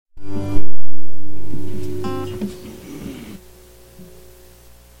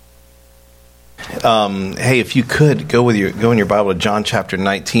Hey, if you could go in your Bible to John chapter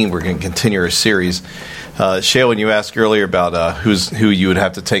 19, we're going to continue our series. Shale, when you asked earlier about who you would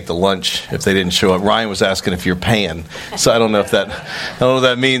have to take to lunch if they didn't show up, Ryan was asking if you're paying. So I don't know what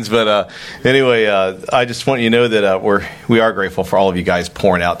that means, but anyway, I just want you to know that we are grateful for all of you guys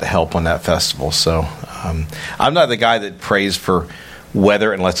pouring out to help on that festival. So I'm not the guy that prays for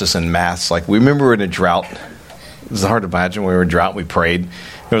weather unless it's in mass. Like, we remember we were in a drought. It's hard to imagine when we were in drought. We prayed.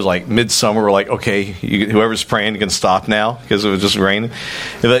 It was like midsummer. We're like, okay, whoever's praying can stop now because it was just raining.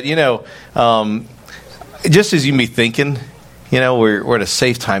 But just as you be thinking, we're at a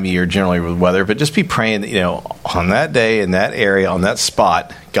safe time of year generally with weather. But just be praying that on that day in that area on that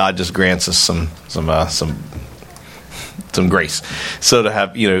spot, God just grants us some grace. So to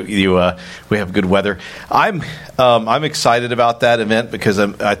have we have good weather. I'm excited about that event because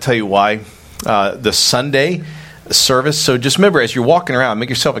I tell you why. The Sunday service. So just remember, as you're walking around, make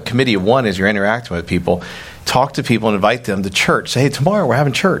yourself a committee of one as you're interacting with people. Talk to people and invite them to church. Say, hey, tomorrow we're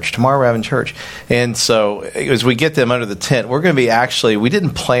having church. And so as we get them under the tent, we're going to be we didn't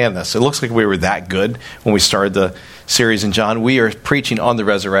plan this. It looks like we were that good when we started the series in John. We are preaching on the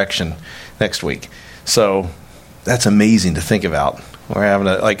resurrection next week. So that's amazing to think about. We're having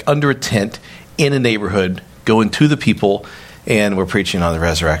under a tent in a neighborhood, going to the people, and we're preaching on the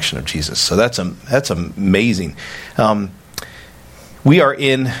resurrection of Jesus. So that's amazing. We are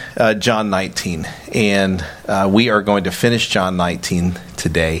in John 19, and we are going to finish John 19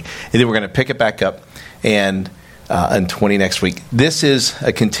 today, and then we're going to pick it back up and 20 next week. This is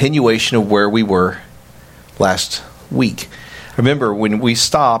a continuation of where we were last week. Remember, when we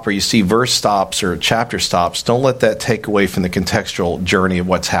stop or you see verse stops or chapter stops, don't let that take away from the contextual journey of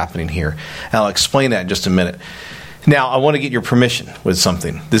what's happening here. And I'll explain that in just a minute. Now, I want to get your permission with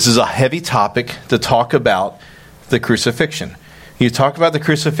something. This is a heavy topic to talk about the crucifixion. You talk about the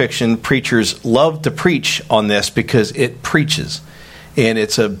crucifixion, preachers love to preach on this because it preaches. And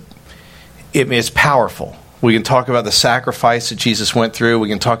it's powerful. We can talk about the sacrifice that Jesus went through. We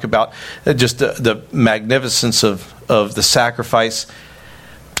can talk about just the magnificence of the sacrifice.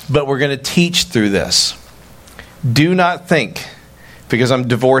 But we're going to teach through this. Do not think, because I'm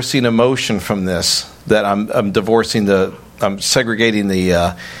divorcing emotion from this, that I'm segregating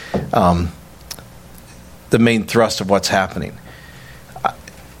the main thrust of what's happening.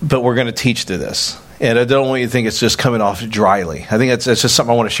 But we're going to teach through this. And I don't want you to think it's just coming off dryly. I think it's just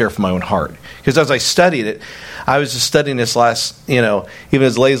something I want to share from my own heart. Because as I studied it, I was just studying this even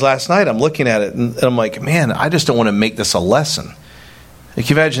as late as last night, I'm looking at it and I'm like, man, I just don't want to make this a lesson. Like,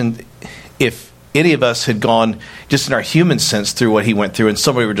 you imagine if any of us had gone just in our human sense through what he went through and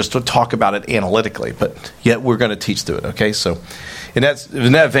somebody were just to talk about it analytically, but yet we're going to teach through it, okay? So in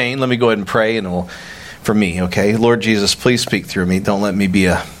that vein, let me go ahead and pray for me, okay? Lord Jesus, please speak through me. Don't let me be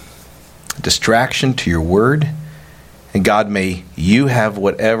a distraction to your word. And God, may you have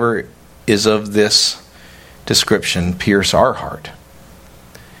whatever is of this description pierce our heart.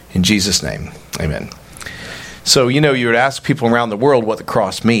 In Jesus' name, amen. So, you would ask people around the world what the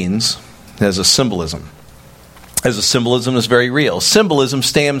cross means as a symbolism. As a symbolism is very real. Symbolism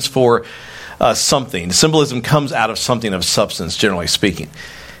stands for something. Symbolism comes out of something of substance, generally speaking.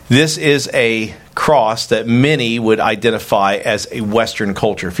 This is a cross that many would identify as a Western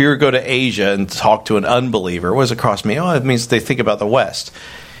culture. If you were to go to Asia and talk to an unbeliever, what does a cross mean? Oh, it means they think about the West.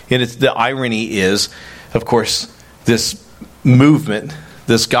 And the irony is, of course, this movement,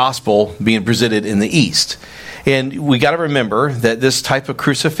 this gospel being presented in the East. And we got to remember that this type of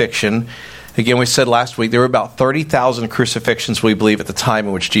crucifixion, again, we said last week, there were about 30,000 crucifixions, we believe, at the time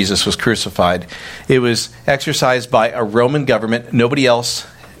in which Jesus was crucified. It was exercised by a Roman government. Nobody else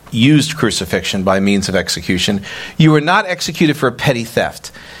used crucifixion by means of execution. You were not executed for a petty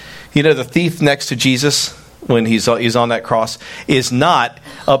theft. The thief next to Jesus, when he's on that cross, is not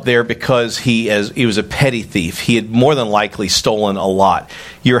up there because he was a petty thief. He had more than likely stolen a lot.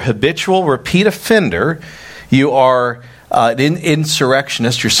 You're a habitual repeat offender. You are an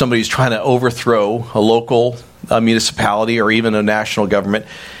insurrectionist. You're somebody who's trying to overthrow a local municipality or even a national government.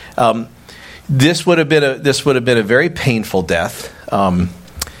 This would have been a very painful death.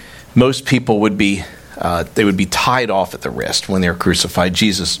 Most people would be tied off at the wrist when they were crucified.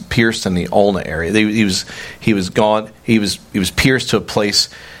 Jesus pierced in the ulna area. He was gone. He was pierced to a place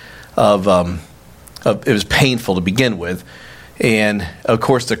of it was painful to begin with. And of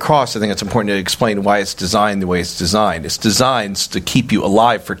course, the cross, I think it's important to explain why it's designed the way it's designed. It's designed to keep you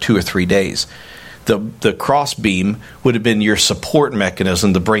alive for 2 or 3 days. The cross beam would have been your support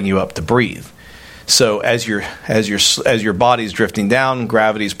mechanism to bring you up to breathe. So as your body's drifting down,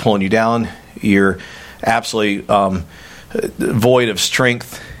 gravity's pulling you down, you're absolutely void of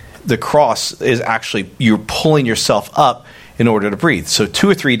strength. the cross is actually, you're pulling yourself up in order to breathe. So 2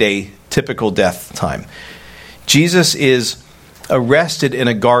 or 3 day typical death time. Jesus is arrested in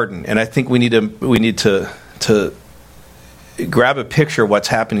a garden, and I think we need to grab a picture of what's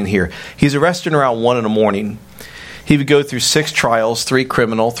happening here. He's arrested around 1 a.m. He would go through 6 trials, 3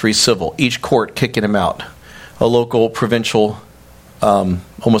 criminal, 3 civil, each court kicking him out. A local, provincial,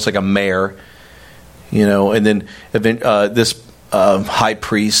 almost like a mayor, and then this high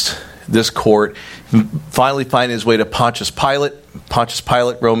priest, this court, finally finding his way to Pontius Pilate. Pontius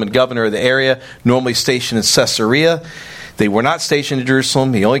Pilate, Roman governor of the area, normally stationed in Caesarea. They were not stationed in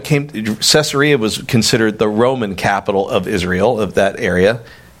Jerusalem. Caesarea was considered the Roman capital of Israel, of that area.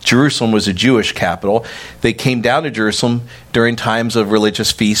 Jerusalem was a Jewish capital. They came down to Jerusalem during times of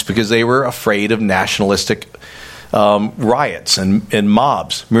religious feasts because they were afraid of nationalistic riots and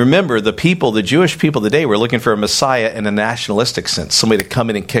mobs. Remember, the Jewish people of the day were looking for a Messiah in a nationalistic sense, somebody to come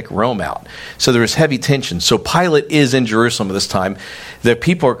in and kick Rome out. So there was heavy tension. So Pilate is in Jerusalem at this time. The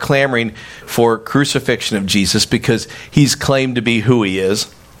people are clamoring for crucifixion of Jesus because he's claimed to be who he is.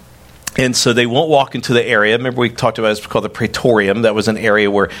 And so they won't walk into the area. Remember, we talked about it's called the Praetorium. That was an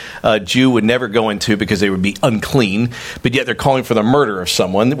area where a Jew would never go into because they would be unclean. But yet they're calling for the murder of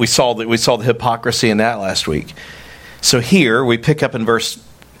someone. We saw the hypocrisy in that last week. So here we pick up in verse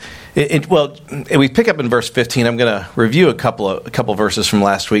 15. I'm going to review a couple verses from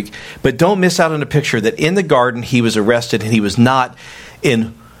last week, but don't miss out on the picture that in the garden he was arrested and he was not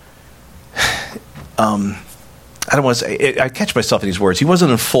in. I don't want to say. I catch myself in these words. He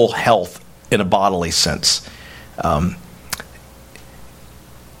wasn't in full health in a bodily sense.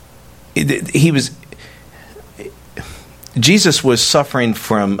 Jesus was suffering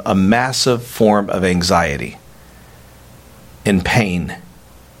from a massive form of anxiety and pain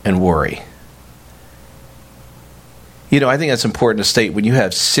and worry. I think that's important to state. When you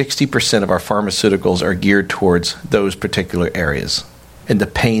have 60% of our pharmaceuticals are geared towards those particular areas and the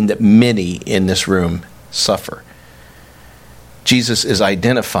pain that many in this room suffer. Jesus is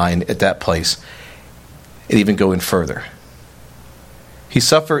identifying at that place and even going further. He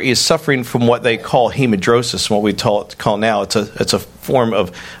is suffering from what they call hemidrosis, what we call now. It's a form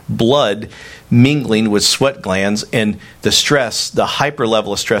of blood mingling with sweat glands, and the stress, the hyper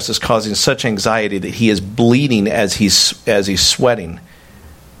level of stress, is causing such anxiety that he is bleeding as he's sweating.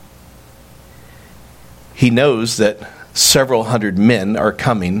 He knows that several hundred men are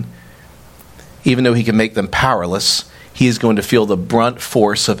coming. Even though he can make them powerless, he is going to feel the brunt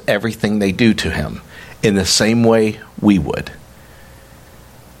force of everything they do to him in the same way we would.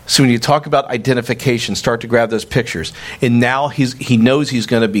 So when you talk about identification, start to grab those pictures. And now he knows he's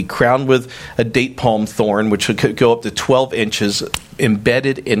going to be crowned with a date palm thorn, which could go up to 12 inches,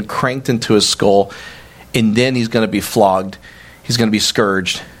 embedded and cranked into his skull. And then he's going to be flogged. He's going to be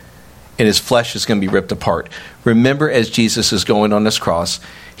scourged. And his flesh is going to be ripped apart. Remember, as Jesus is going on this cross,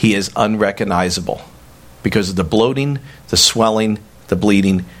 he is unrecognizable because of the bloating, the swelling, the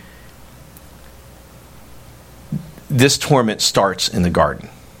bleeding. This torment starts in the garden.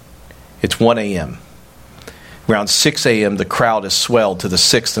 It's 1 a.m. Around 6 a.m., the crowd is swelled to the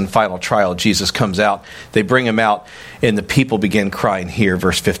 6th and final trial. Jesus comes out. They bring him out, and the people begin crying here,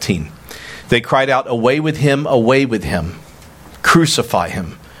 verse 15. They cried out, away with him, crucify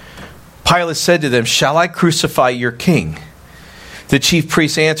him. Pilate said to them, shall I crucify your king? The chief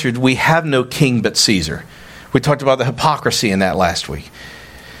priests answered, we have no king but Caesar. We talked about the hypocrisy in that last week.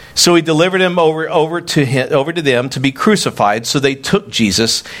 So he delivered him over to them to be crucified. So they took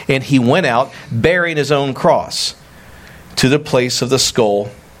Jesus, and he went out bearing his own cross to the place of the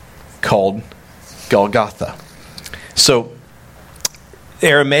skull called Golgotha. So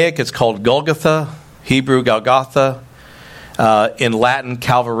Aramaic, it's called Golgotha. Hebrew, Golgotha. In Latin,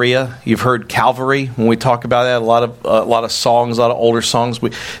 Calvaria. You've heard Calvary when we talk about that. A lot of songs, a lot of older songs.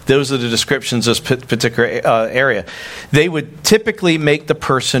 Those are the descriptions of this particular area. They would typically make the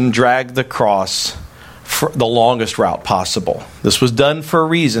person drag the cross for the longest route possible. This was done for a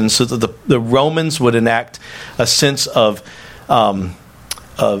reason, so that the Romans would enact a sense of power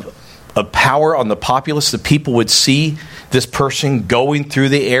on the populace. The people would see this person going through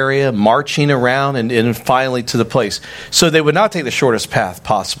the area, marching around, and finally to the place. So they would not take the shortest path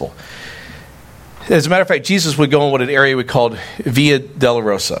possible. As a matter of fact, Jesus would go in what an area we called Via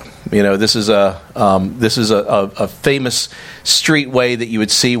Dolorosa. This is a famous street way that you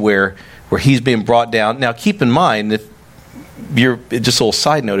would see where he's being brought down. Now, keep in mind, if you're just a little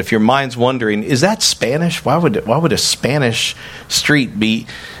side note, if your mind's wondering, is that Spanish? Why would a Spanish street be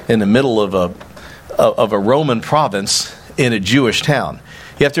in the middle of a Roman province in a Jewish town?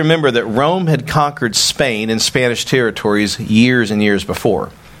 You have to remember that Rome had conquered Spain and Spanish territories years and years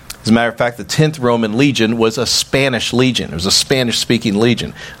before. As a matter of fact, the 10th Roman legion was a Spanish legion. It was a Spanish-speaking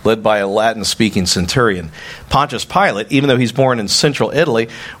legion led by a Latin-speaking centurion. Pontius Pilate, even though he's born in central Italy,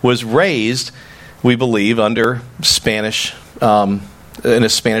 was raised, we believe, under Spanish, in a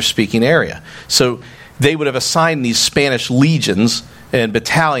Spanish-speaking area. So they would have assigned these Spanish legions and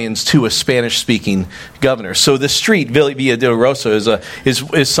battalions to a Spanish-speaking governor. So the street, Via Dolorosa,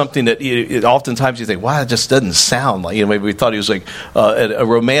 is something that oftentimes you think, wow, it just doesn't sound like, maybe we thought he was like a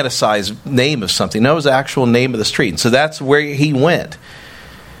romanticized name of something. No, it was the actual name of the street. And so that's where he went.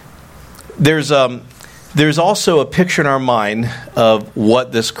 There's also a picture in our mind of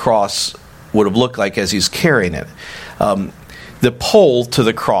what this cross would have looked like as he's carrying it. The pole to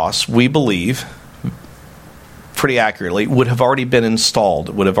the cross, we believe, pretty accurately, would have already been installed,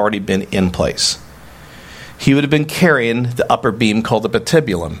 would have already been in place. He would have been carrying the upper beam called the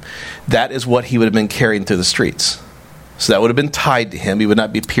patibulum. That is what he would have been carrying through the streets. So that would have been tied to him. He would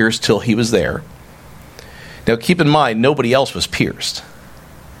not be pierced till he was there. Now keep in mind, nobody else was pierced.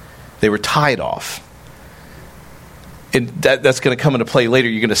 They were tied off. And that's going to come into play later.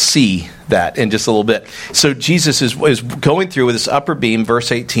 You're going to see that in just a little bit. So Jesus is going through with this upper beam,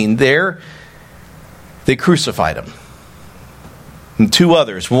 verse 18. There, they crucified him. And two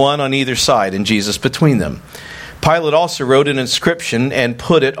others, one on either side, and Jesus between them. Pilate also wrote an inscription and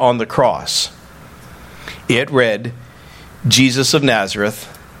put it on the cross. It read, Jesus of Nazareth,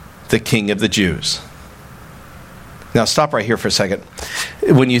 the King of the Jews. Now stop right here for a second.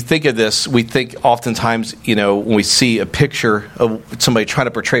 When you think of this, we think oftentimes, when we see a picture of somebody trying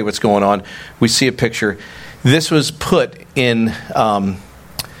to portray what's going on, we see a picture. This was put in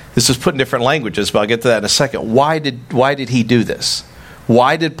different languages, but I'll get to that in a second. Why did he do this?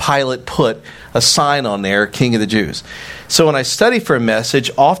 Why did Pilate put a sign on there, King of the Jews? So when I study for a message,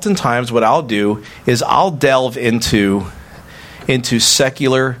 oftentimes what I'll do is I'll delve into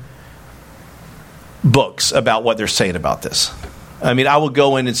secular books about what they're saying about this. I mean, I will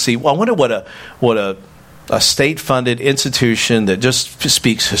go in and see, well, I wonder what a state-funded institution that just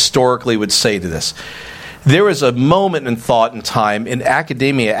speaks historically would say to this. There was a moment in thought and time, and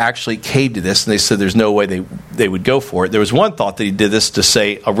academia actually caved to this, and they said there's no way they would go for it. There was one thought that he did this to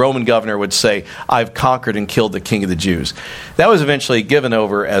say, a Roman governor would say, I've conquered and killed the King of the Jews. That was eventually given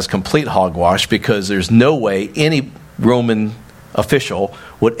over as complete hogwash, because there's no way any Roman official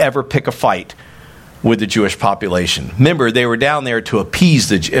would ever pick a fight with the Jewish population. Remember, they were down there to appease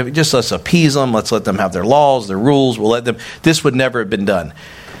just let's appease them, let's let them have their laws, their rules, we'll let them. This would never have been done.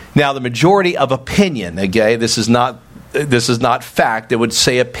 Now, the majority of opinion, okay, this is not fact, it would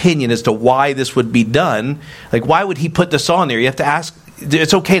say opinion as to why this would be done. Like, why would he put this on there? You have to ask.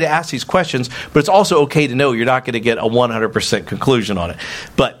 It's okay to ask these questions, but it's also okay to know you're not going to get a 100% conclusion on it.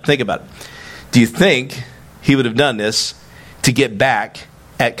 But think about it. Do you think he would have done this to get back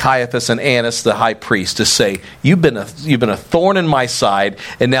at Caiaphas and Annas, the high priest, to say, you've been a thorn in my side,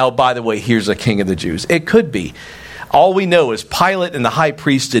 and now, by the way, here's a King of the Jews? It could be. All we know is Pilate and the high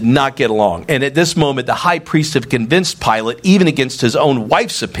priest did not get along. And at this moment, the high priest have convinced Pilate, even against his own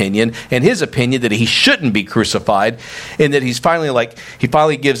wife's opinion, and his opinion that he shouldn't be crucified, and that he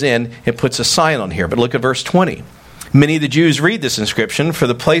finally gives in and puts a sign on here. But look at verse 20. Many of the Jews read this inscription, for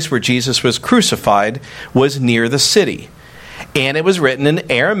the place where Jesus was crucified was near the city. And it was written in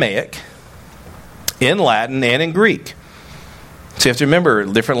Aramaic, in Latin, and in Greek. So you have to remember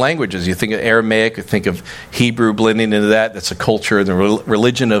different languages. You think of Aramaic, you think of Hebrew blending into that. That's a culture, the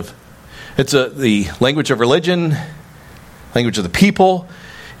religion of, the language of religion, language of the people.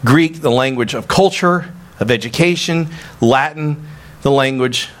 Greek, the language of culture, of education. Latin, the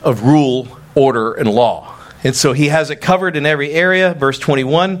language of rule, order, and law. And so he has it covered in every area. Verse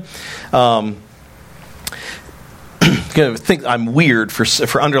 21. Going to think I'm weird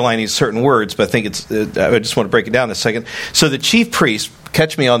for underlining certain words, but I think I just want to break it down in a second. So the chief priest,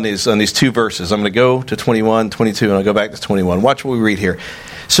 catch me on these two verses. I'm going to go to 21, 22, and I'll go back to 21. Watch what we read here.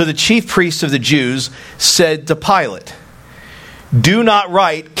 So the chief priest of the Jews said to Pilate, do not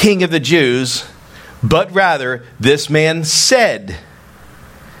write King of the Jews, but rather this man said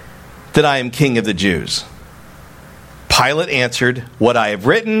that I am King of the Jews. Pilate answered, what I have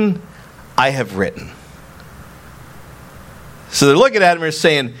written, I have written. So they're looking at him and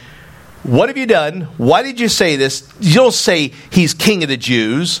saying, what have you done? Why did you say this? You don't say he's King of the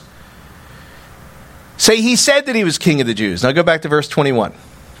Jews. Say he said that he was King of the Jews. Now go back to verse 21.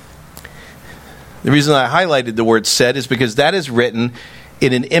 The reason I highlighted the word said is because that is written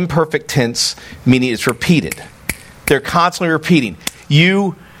in an imperfect tense, meaning it's repeated. They're constantly repeating.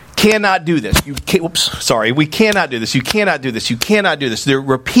 You cannot do this. We cannot do this. You cannot do this. You cannot do this. They're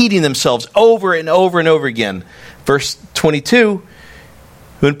repeating themselves over and over and over again. Verse 22,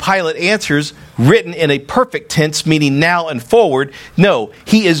 When Pilate answers, written in a perfect tense, meaning now and forward, no,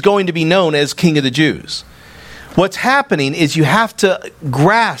 he is going to be known as King of the Jews. What's happening is you have to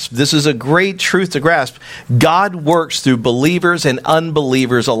grasp, this is a great truth to grasp, God works through believers and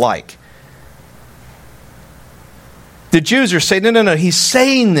unbelievers alike. The Jews are saying, no, he's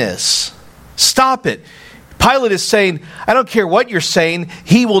saying this. Stop it. Pilate is saying, I don't care what you're saying,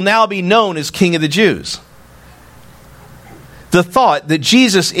 he will now be known as King of the Jews. The thought that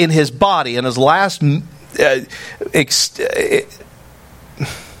Jesus in his body, in his last day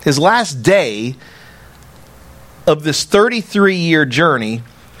of this 33-year journey,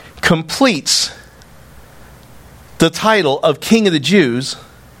 completes the title of King of the Jews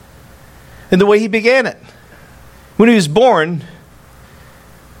in the way he began it. When he was born,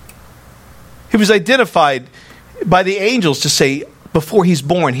 he was identified by the angels to say, before he's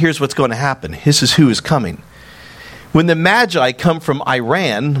born, here's what's going to happen. This is who is coming. When the Magi come from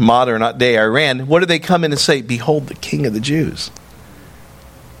Iran, modern day Iran, what do they come in and say? Behold the King of the Jews.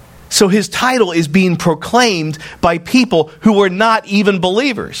 So his title is being proclaimed by people who were not even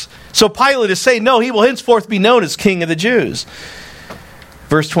believers. So Pilate is saying, no, he will henceforth be known as King of the Jews.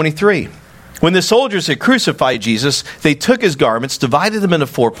 Verse 23. When the soldiers had crucified Jesus, they took his garments, divided them into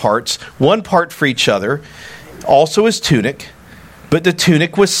 4 parts, 1 part for each other, also his tunic. But the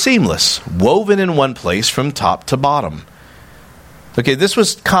tunic was seamless, woven in one place from top to bottom. Okay, this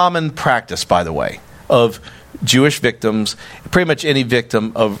was common practice, by the way, of Jewish victims, pretty much any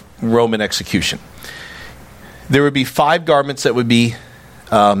victim of Roman execution. There would be 5 garments that would be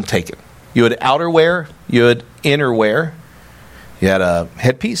taken. You had outerwear, you had innerwear, you had a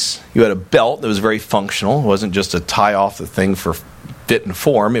headpiece, you had a belt that was very functional. It wasn't just a tie off the thing for fit and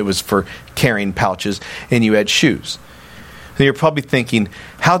form, it was for carrying pouches, and you had shoes. And you're probably thinking,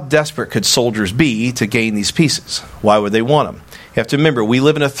 how desperate could soldiers be to gain these pieces? Why would they want them? You have to remember, we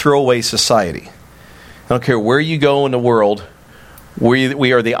live in a throwaway society. I don't care where you go in the world,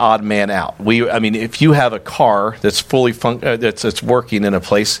 we are the odd man out. If you have a car that's fully that's working in a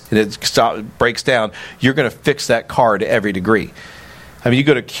place and it breaks down, you're going to fix that car to every degree. I mean, you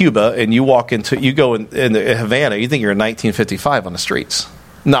go to Cuba and you go in Havana, you think you're in 1955 on the streets.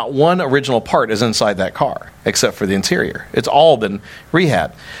 Not one original part is inside that car, except for the interior. It's all been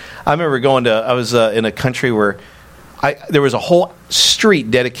rehabbed. I remember I was in a country where there was a whole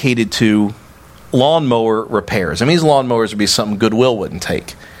street dedicated to lawnmower repairs. I mean, these lawnmowers would be something Goodwill wouldn't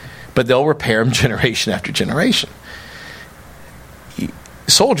take, but they'll repair them generation after generation.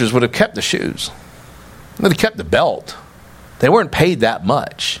 Soldiers would have kept the shoes. They would have kept the belt. They weren't paid that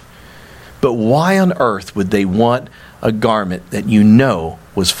much. But why on earth would they want a garment that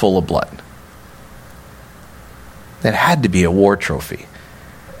was full of blood? That had to be a war trophy.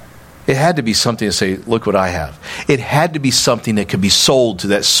 It had to be something to say, look what I have. It had to be something that could be sold to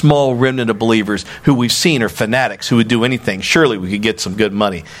that small remnant of believers who we've seen are fanatics who would do anything. Surely we could get some good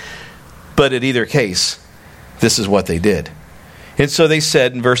money. But in either case, this is what they did. And so they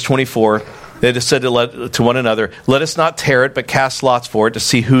said in verse 24, they just said to one another, let us not tear it, but cast lots for it to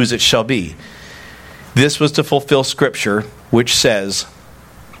see whose it shall be. This was to fulfill Scripture, which says,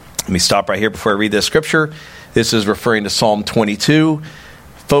 let me stop right here before I read this Scripture. This is referring to Psalm 22.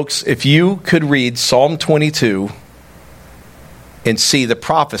 Folks, if you could read Psalm 22 and see the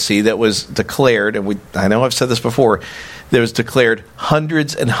prophecy that was declared, and I know I've said this before, that was declared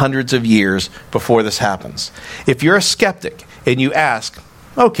hundreds and hundreds of years before this happens. If you're a skeptic and you ask,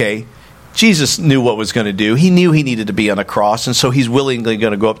 okay, Jesus knew what was going to do. He knew he needed to be on a cross, and so he's willingly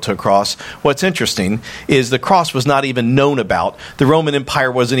going to go up to a cross. What's interesting is the cross was not even known about. The Roman Empire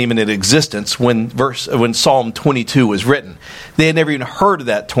wasn't even in existence when Psalm 22 was written. They had never even heard of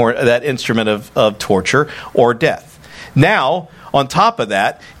that instrument of torture or death. Now, on top of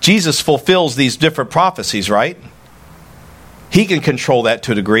that, Jesus fulfills these different prophecies, right? He can control that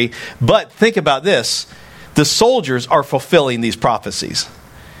to a degree. But think about this. The soldiers are fulfilling these prophecies.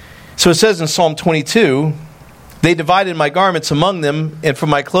 So it says in Psalm 22, they divided my garments among them, and for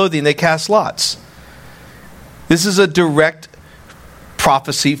my clothing they cast lots. This is a direct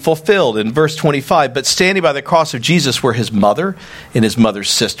prophecy fulfilled in verse 25. But standing by the cross of Jesus were his mother and his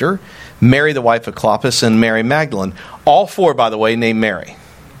mother's sister, Mary the wife of Clopas, and Mary Magdalene. All 4, by the way, named Mary.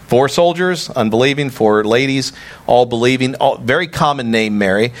 4 soldiers, unbelieving, 4 ladies, all believing, very common name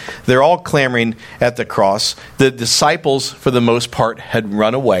Mary. They're all clamoring at the cross. The disciples, for the most part, had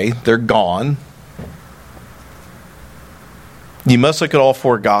run away. They're gone. You must look at all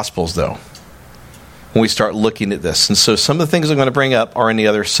 4 Gospels, though, when we start looking at this. And so some of the things I'm going to bring up are in the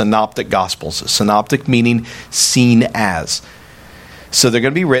other synoptic Gospels. Synoptic meaning seen as. So they're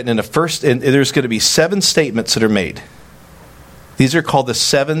going to be written in and there's going to be 7 statements that are made. These are called the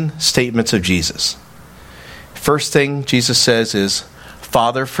 7 statements of Jesus. First thing Jesus says is,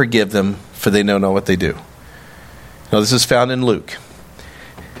 Father, forgive them, for they don't know what they do. Now, this is found in Luke.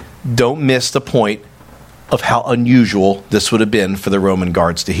 Don't miss the point of how unusual this would have been for the Roman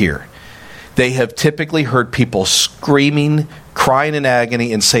guards to hear. They have typically heard people screaming, crying in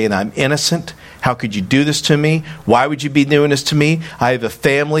agony, and saying, I'm innocent. How could you do this to me? Why would you be doing this to me? I have a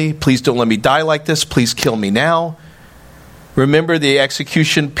family. Please don't let me die like this. Please kill me now. Remember the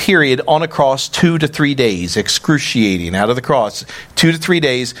execution period on a cross, 2 to 3 days, excruciating out of the cross, 2 to 3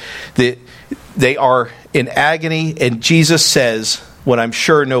 days. They are in agony, and Jesus says, what I'm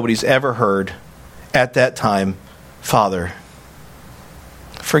sure nobody's ever heard at that time, Father,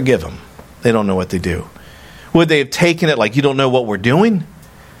 forgive them. They don't know what they do. Would they have taken it like, you don't know what we're doing?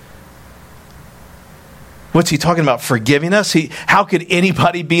 What's he talking about? Forgiving us? How could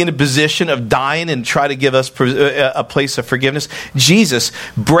anybody be in a position of dying and try to give us a place of forgiveness? Jesus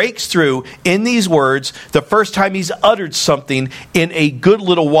breaks through in these words the first time he's uttered something in a good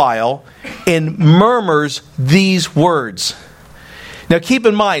little while and murmurs these words. Now keep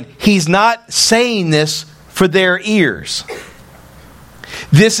in mind, he's not saying this for their ears.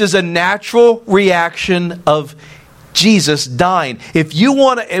 This is a natural reaction of Jesus dying. If you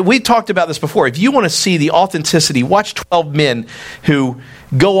want to, we talked about this before, if you want to see the authenticity, watch 12 men who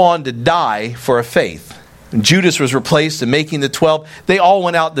go on to die for a faith. Judas was replaced and making the 12. They all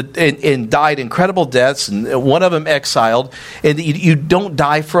went out and died incredible deaths, and one of them exiled. And you don't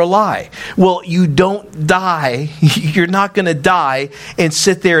die for a lie. Well, you don't die. You're not going to die and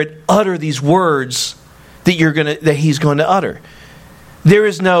sit there and utter these words that he's going to utter. There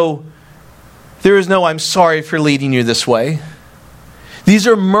is no I'm sorry for leading you this way. These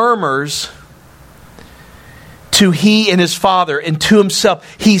are murmurs to he and his Father and to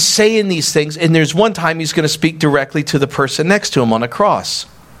himself. He's saying these things, and there's one time he's going to speak directly to the person next to him on a cross.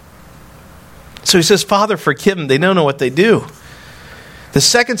 So he says, Father, forgive them. They don't know what they do. The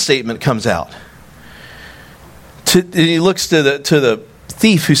second statement comes out. He looks to the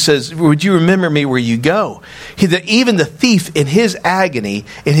thief who says, would you remember me where you go? Even the thief in his agony,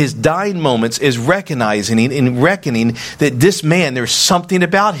 in his dying moments, is recognizing and reckoning that this man, there's something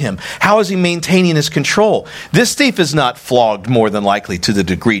about him. How is he maintaining his control? This thief is not flogged more than likely to the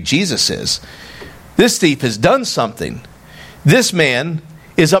degree Jesus is. This thief has done something. This man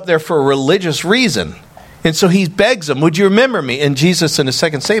is up there for a religious reason. And so he begs him, would you remember me? And Jesus in his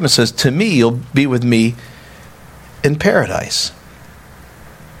second statement says, to me, you'll be with me in paradise.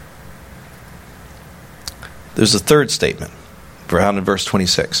 There's a third statement, found in verse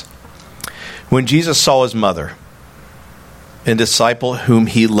 26. When Jesus saw his mother and disciple whom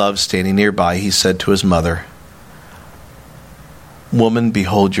he loved standing nearby, he said to his mother, Woman,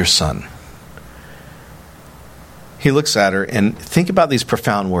 behold your son. He looks at her, and think about these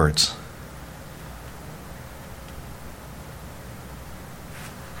profound words.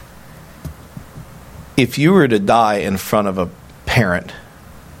 If you were to die in front of a parent,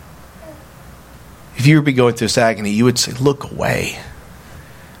 if you were going through this agony, you would say, look away.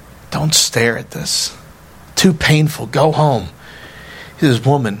 Don't stare at this. Too painful. Go home. He says,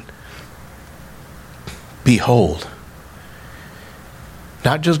 woman, behold.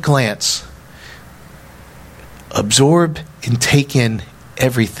 Not just glance. Absorb and take in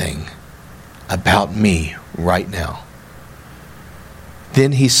everything about me right now.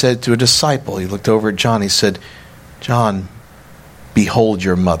 Then he said to a disciple, he looked over at John, he said, John, behold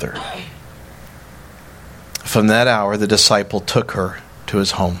your mother. From that hour, the disciple took her to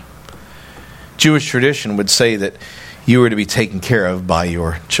his home. Jewish tradition would say that you were to be taken care of by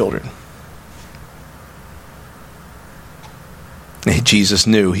your children. Jesus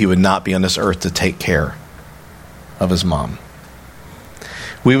knew he would not be on this earth to take care of his mom.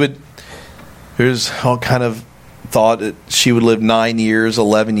 There's all kind of thought that she would live 9 years,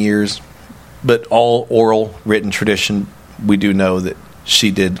 11 years, but all oral written tradition, we do know that she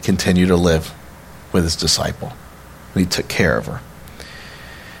did continue to live with his disciple. And he took care of her.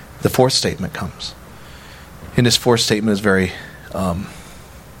 The fourth statement comes. And this fourth statement is very,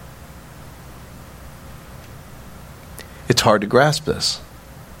 it's hard to grasp this.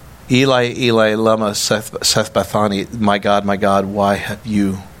 Eli, Eli, lama sabachthani, my God, why have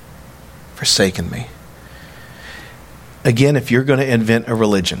you forsaken me? Again, if you're going to invent a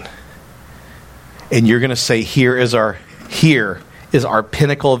religion, and you're going to say, here is our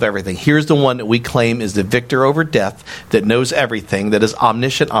pinnacle of everything. Here's the one that we claim is the victor over death, that knows everything, that is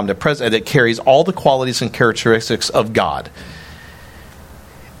omniscient, omnipresent, that carries all the qualities and characteristics of God.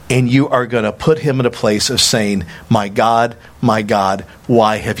 And you are going to put him in a place of saying, my God,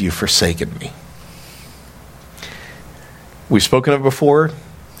 why have you forsaken me? We've spoken of it before.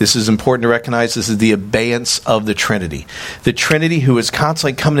 This is important to recognize. This is the abeyance of the Trinity. The Trinity who is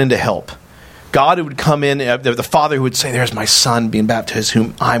constantly coming in to help. God who would come in, the Father who would say, there's my Son being baptized,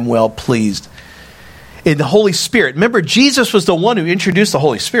 whom I'm well pleased. In the Holy Spirit. Remember, Jesus was the one who introduced the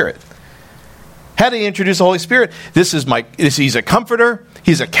Holy Spirit. How did he introduce the Holy Spirit? He's a comforter.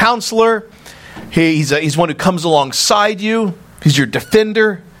 He's a counselor. He's one who comes alongside you. He's your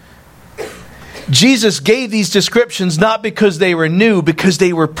defender. Jesus gave these descriptions not because they were new, because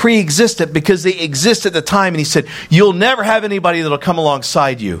they were pre-existent, because they exist at the time. And he said, you'll never have anybody that'll come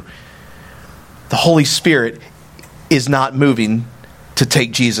alongside you. The Holy Spirit is not moving to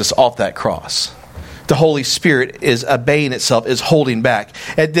take Jesus off that cross. The Holy Spirit is obeying itself, is holding back.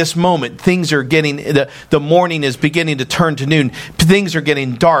 At this moment, things are getting, the morning is beginning to turn to noon. Things are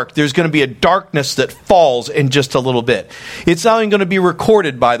getting dark. There's going to be a darkness that falls in just a little bit. It's not even going to be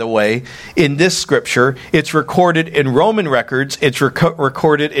recorded, by the way, in this scripture. It's recorded in Roman records. It's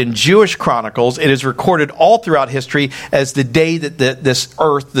recorded in Jewish chronicles. It is recorded all throughout history as the day that this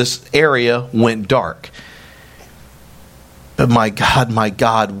earth, this area went dark. But my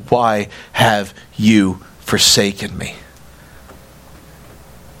God, why have you forsaken me?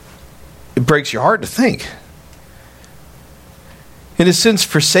 It breaks your heart to think. In a sense,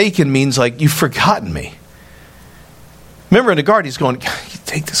 forsaken means like you've forgotten me. Remember in the garden, he's going, you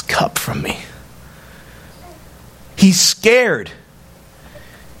take this cup from me. He's scared.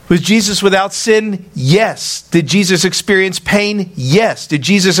 Was Jesus without sin? Yes. Did Jesus experience pain? Yes. Did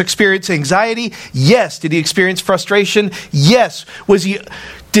Jesus experience anxiety? Yes. Did he experience frustration? Yes.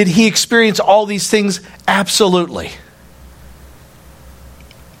 Did he experience all these things? Absolutely.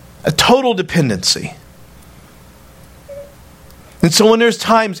 A total dependency. And so when there's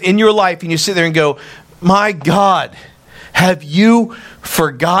times in your life and you sit there and go, my God, have you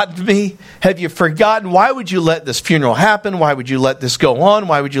forgotten me? Have you forgotten? Why would you let this funeral happen? Why would you let this go on?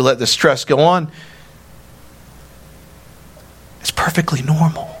 Why would you let this stress go on? It's perfectly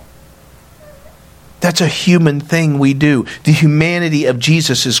normal. That's a human thing we do. The humanity of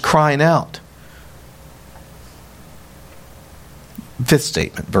Jesus is crying out. Fifth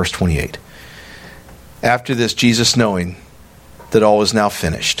statement, verse 28. After this, Jesus, knowing that all was now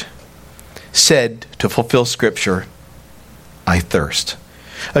finished, said to fulfill Scripture, I thirst.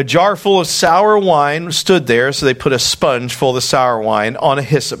 A jar full of sour wine stood there, so they put a sponge full of the sour wine on a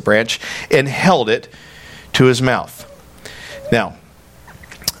hyssop branch and held it to his mouth. Now,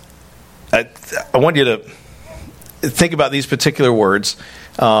 I want you to think about these particular words.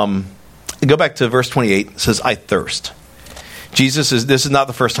 Go back to verse 28. It says, I thirst. This is not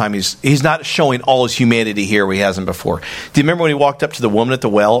the first time he's not showing all his humanity here where he hasn't before. Do you remember when he walked up to the woman at the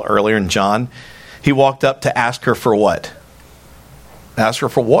well earlier in John? He walked up to ask her for what? Ask her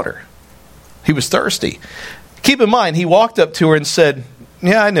for water. He was thirsty. Keep in mind, he walked up to her and said,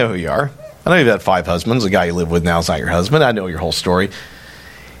 yeah, I know who you are. I know you've had 5 husbands. The guy you live with now is not your husband. I know your whole story.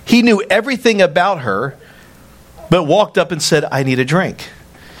 He knew everything about her, but walked up and said, I need a drink.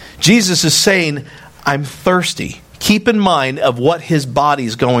 Jesus is saying, I'm thirsty. Keep in mind of what his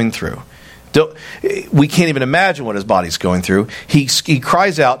body's going through. We can't even imagine what his body's going through. He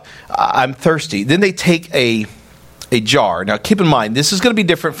cries out, I'm thirsty. Then they take a jar. Now keep in mind, this is going to be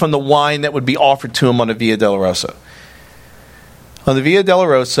different from the wine that would be offered to him on the Via Dolorosa. On the Via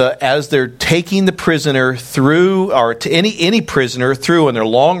Dolorosa, as they're taking the prisoner through, or to any prisoner through on their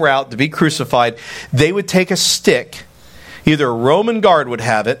long route to be crucified, they would take a stick. Either a Roman guard would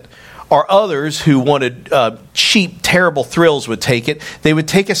have it, or others who wanted cheap, terrible thrills would take it. They would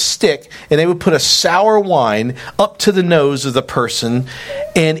take a stick and they would put a sour wine up to the nose of the person,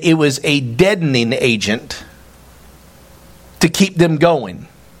 and it was a deadening agent to keep them going.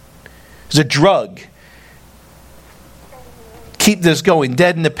 It's a drug. Keep this going,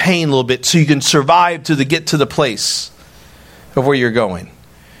 deaden the pain a little bit so you can survive to get to the place of where you're going.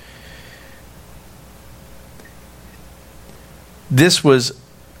 This was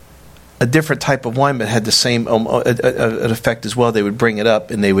a different type of wine, but had the same an effect as well. They would bring it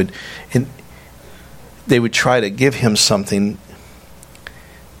up and they would try to give him something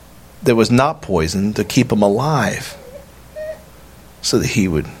that was not poison to keep him alive, so that he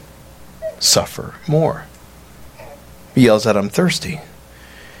would suffer more. He yells out, I'm thirsty.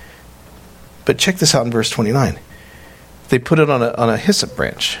 But check this out in verse 29. They put it on a hyssop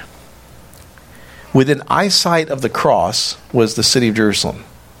branch. Within eyesight of the cross was the city of Jerusalem.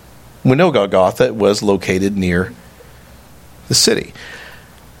 We know Golgotha was located near the city.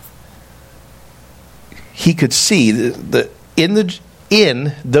 He could see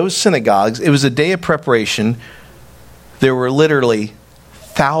in those synagogues, it was a day of preparation. There were literally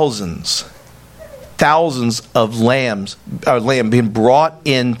thousands thousands of lamb being brought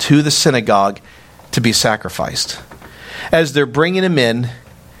into the synagogue to be sacrificed. As they're bringing them in,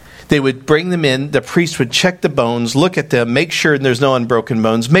 they would bring them in. The priest would check the bones, look at them, make sure there's no unbroken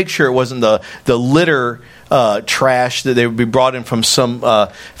bones, make sure it wasn't the litter trash that they would be brought in from some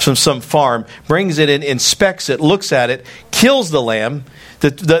farm, brings it in, inspects it, looks at it, kills the lamb.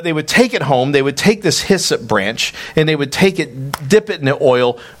 They would take it home. They would take this hyssop branch and they would take it, dip it in the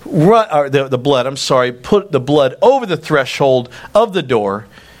oil, the blood. Put the blood over the threshold of the door.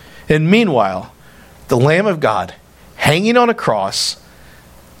 And meanwhile, the Lamb of God hanging on a cross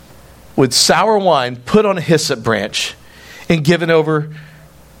with sour wine put on a hyssop branch and given over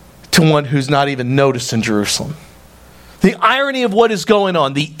to one who's not even noticed in Jerusalem. The irony of what is going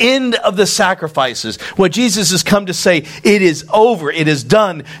on, the end of the sacrifices, what Jesus has come to say, it is over, it is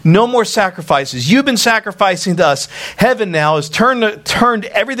done, no more sacrifices. You've been sacrificing to us. Heaven now has turned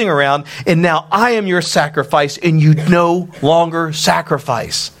everything around, and now I am your sacrifice, and you no longer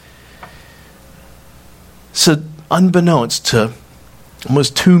sacrifice. So, unbeknownst to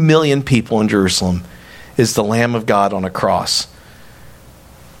almost 2 million people in Jerusalem, is the Lamb of God on a cross,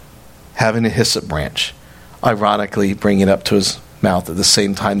 having a hyssop branch, ironically bringing it up to his mouth at the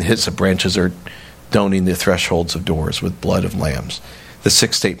same time the hyssop branches are doning the thresholds of doors with blood of lambs. The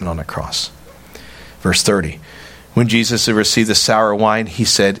sixth statement on the cross. Verse 30. When Jesus had received the sour wine, he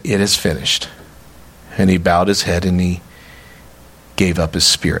said, "It is finished." And he bowed his head and he gave up his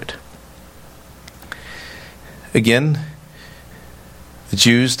spirit. Again, the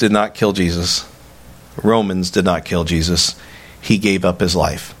Jews did not kill Jesus. Romans did not kill Jesus. He gave up his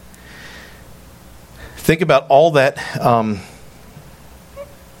life. Think about all that.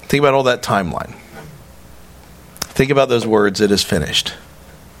 Think about all that timeline. Think about those words. It is finished.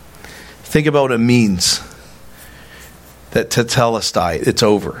 Think about what it means that tetelestai, it's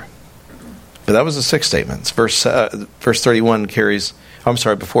over. But that was the sixth statement. Verse 31 carries. I'm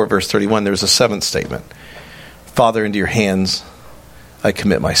sorry. Before verse 31, there was a seventh statement. Father, into your hands I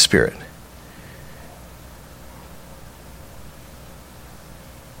commit my spirit.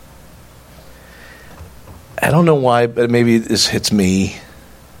 I don't know why, but maybe this hits me.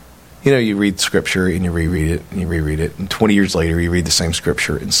 You know, you read scripture and you reread it and you reread it, and 20 years later you read the same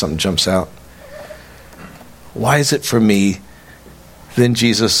scripture and something jumps out. Why is it for me, then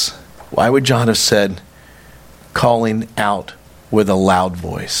Jesus, why would John have said, calling out with a loud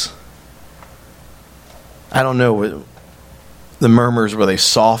voice? I don't know. The murmurs, were they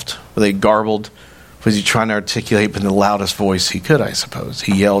soft? Were they garbled? Was he trying to articulate in the loudest voice he could, I suppose?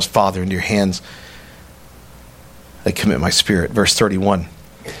 He yells, Father, into your hands I commit my spirit. Verse 31.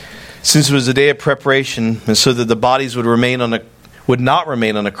 Since it was a day of preparation, and so that the bodies would not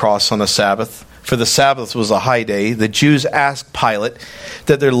remain on the cross on the Sabbath, for the Sabbath was a high day, the Jews asked Pilate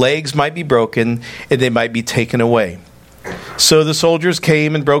that their legs might be broken and they might be taken away. So the soldiers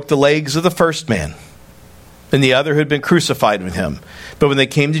came and broke the legs of the first man, and the other who had been crucified with him. But when they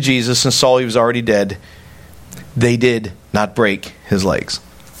came to Jesus and saw he was already dead, they did not break his legs.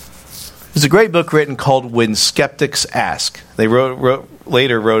 There's a great book written called When Skeptics Ask. They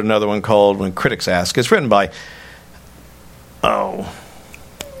later wrote another one called When Critics Ask. It's written by, how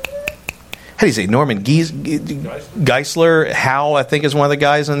do you say, Norman Geisler? Howe, I think, is one of the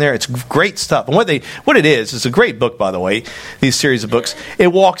guys in there. It's great stuff. And what it is, it's a great book, by the way, these series of books.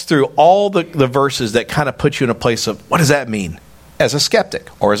 It walks through all the verses that kind of put you in a place of, what does that mean? As a skeptic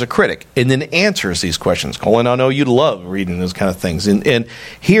or as a critic, and then answers these questions. Colin, I know you love reading those kind of things. And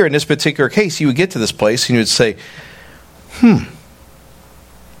here in this particular case, you would get to this place and you would say,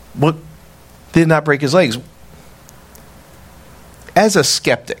 what did not break his legs? As a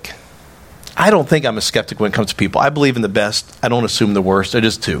skeptic, I don't think I'm a skeptic when it comes to people. I believe in the best. I don't assume the worst. I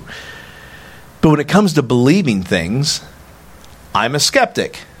just do. But when it comes to believing things, I'm a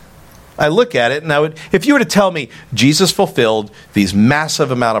skeptic. I look at it and if you were to tell me Jesus fulfilled these massive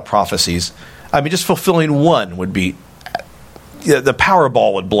amount of prophecies, I mean, just fulfilling one would be, the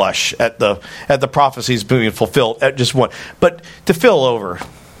Powerball would blush at the prophecies being fulfilled at just one. But to fill over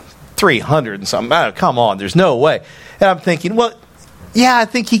 300 and something, come on, there's no way. And I'm thinking, well, yeah, I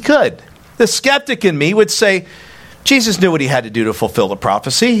think he could. The skeptic in me would say, Jesus knew what he had to do to fulfill the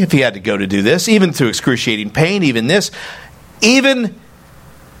prophecy, if he had to go to do this, even through excruciating pain, even this, even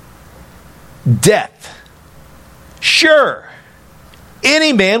death. Sure,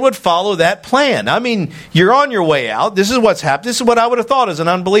 any man would follow that plan. I mean, you're on your way out. This is what's happened. This is what I would have thought as an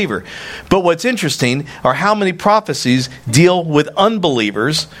unbeliever. But what's interesting are how many prophecies deal with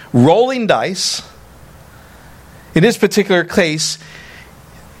unbelievers rolling dice. In this particular case,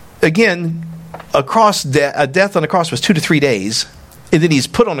 again, a death on the cross was 2 to 3 days. And then he's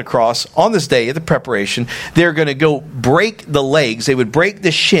put on the cross on this day of the preparation. They're going to go break the legs. They would break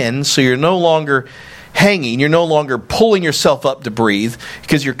the shin, so you're no longer hanging. You're no longer pulling yourself up to breathe,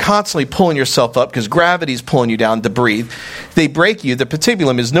 because you're constantly pulling yourself up because gravity's pulling you down to breathe. They break you. The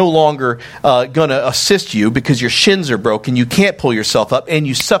patibulum is no longer going to assist you because your shins are broken. You can't pull yourself up, and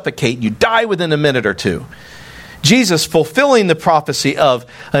you suffocate. You die within a minute or two. Jesus fulfilling the prophecy of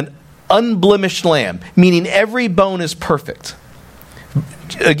an unblemished lamb, meaning every bone is perfect.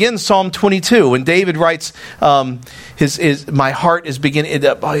 Again, Psalm 22, when David writes, "My heart is beginning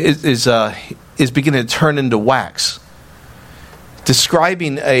to turn into wax,"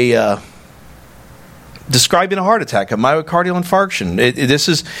 describing a heart attack, a myocardial infarction. This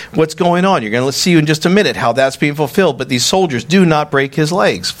is what's going on. You're going to see in just a minute how that's being fulfilled. But these soldiers do not break his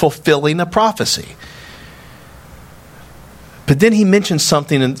legs, fulfilling a prophecy. But then he mentions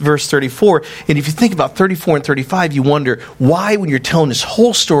something in verse 34, and if you think about 34 and 35, you wonder, why, when you're telling this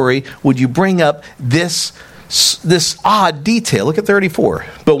whole story, would you bring up this odd detail? Look at 34.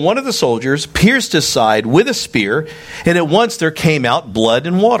 But one of the soldiers pierced his side with a spear, and at once there came out blood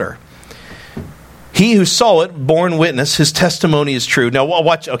and water. He who saw it bore witness, his testimony is true. Now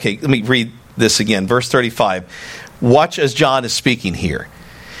watch, okay, let me read this again, verse 35. Watch as John is speaking here.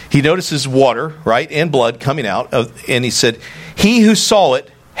 He notices water, right, and blood coming out, and he said, he who saw it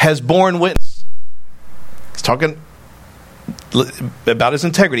has borne witness. He's talking about his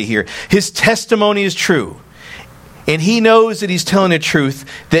integrity here. His testimony is true, and he knows that he's telling the truth,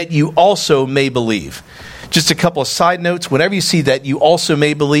 that you also may believe. Just a couple of side notes. Whenever you see that you also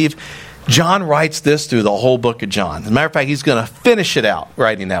may believe, John writes this through the whole book of John. As a matter of fact, he's going to finish it out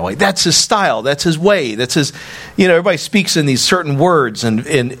writing that way. That's his style. That's his way. That's his, everybody speaks in these certain words and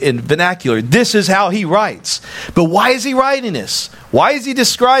in vernacular. This is how he writes. But why is he writing this? Why is he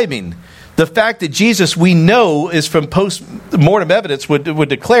describing the fact that Jesus, we know, is from post-mortem evidence, would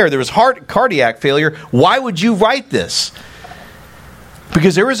declare there was cardiac failure? Why would you write this?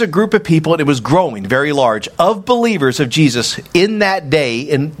 Because there was a group of people, and it was growing very large, of believers of Jesus in that day,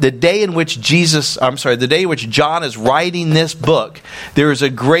 in the day in which the day in which John is writing this book. There is a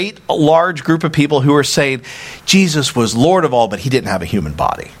great, large group of people who are saying Jesus was Lord of all, but he didn't have a human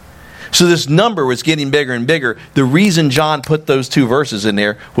body. So this number was getting bigger and bigger. The reason John put those two verses in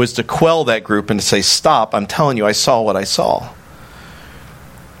there was to quell that group and to say, stop, I'm telling you, I saw what I saw.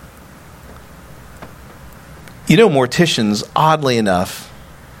 Morticians, oddly enough,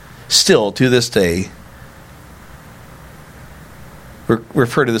 still to this day,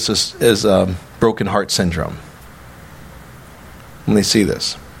 refer to this as broken heart syndrome when they see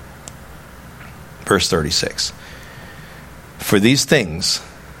this. Verse 36. For these things,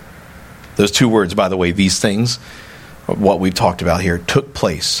 those two words, by the way, these things, what we've talked about here, took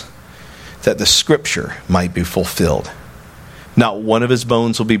place that the scripture might be fulfilled. Not one of his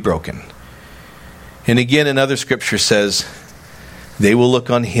bones will be broken. And again, another scripture says, they will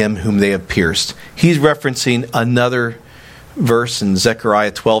look on him whom they have pierced. He's referencing another verse in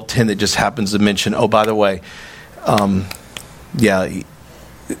Zechariah 12:10 that just happens to mention, oh, by the way, a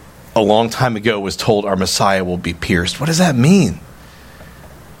long time ago was told our Messiah will be pierced. What does that mean?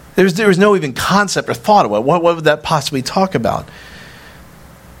 There was no even concept or thought of it. What would that possibly talk about?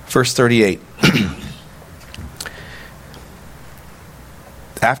 Verse 38.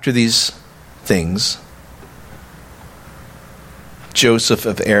 After these things, Joseph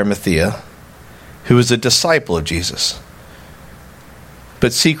of Arimathea, who was a disciple of Jesus,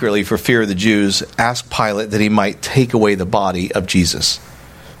 but secretly for fear of the Jews, asked Pilate that he might take away the body of Jesus.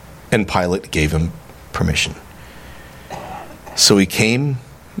 And Pilate gave him permission. So he came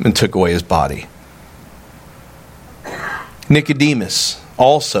and took away his body. Nicodemus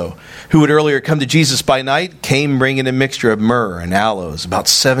also, who had earlier come to Jesus by night, came bringing a mixture of myrrh and aloes, about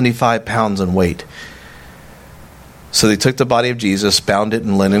 75 pounds in weight. So they took the body of Jesus, bound it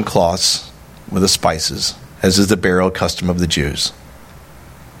in linen cloths with the spices, as is the burial custom of the Jews.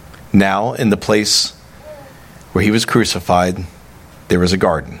 Now, in the place where he was crucified, there was a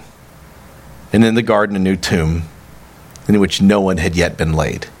garden. And in the garden, a new tomb, in which no one had yet been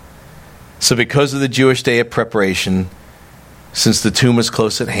laid. So because of the Jewish day of preparation, since the tomb was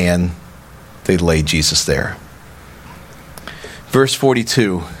close at hand, they laid Jesus there. Verse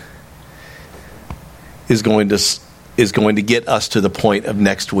 42 is going to get us to the point of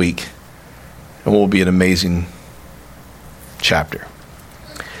next week, and will be an amazing chapter.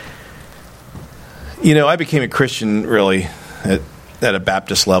 I became a Christian really at a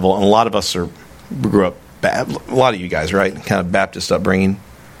Baptist level, and a lot of us grew up, a lot of you guys, right, kind of Baptist upbringing.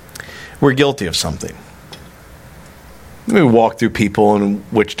 We're guilty of something. We walk through people in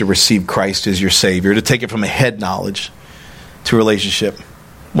which to receive Christ as your Savior, to take it from a head knowledge to relationship,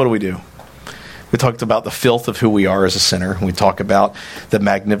 what do? We talked about the filth of who we are as a sinner. We talk about the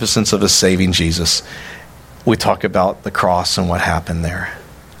magnificence of a saving Jesus. We talk about the cross and what happened there.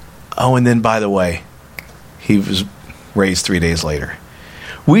 Oh, and then, by the way, he was raised 3 days later.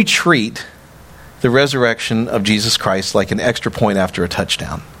 We treat the resurrection of Jesus Christ like an extra point after a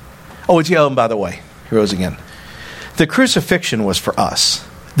touchdown. Oh, and by the way, he rose again. The crucifixion was for us.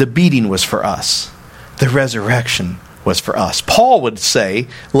 The beating was for us. The resurrection was for us. Paul would say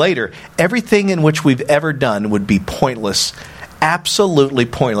later, everything in which we've ever done would be pointless, absolutely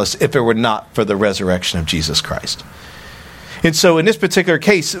pointless, if it were not for the resurrection of Jesus Christ. And so in this particular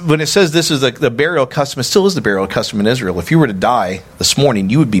case, when it says this is the burial custom, it still is the burial custom in Israel. If you were to die this morning,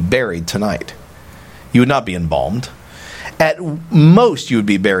 you would be buried tonight. You would not be embalmed. At most, you would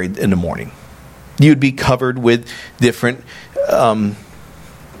be buried in the morning. You would be covered with different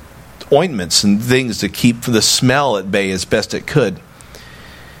ointments and things to keep the smell at bay as best it could.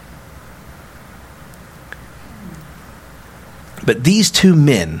 But these two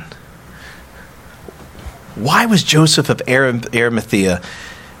men, why was Joseph of Arimathea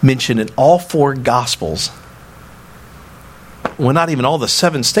mentioned in all 4 Gospels when not even all the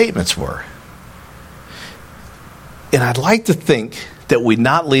 7 statements were? And I'd like to think that we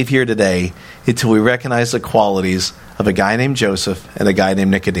not leave here today until we recognize the qualities of a guy named Joseph and a guy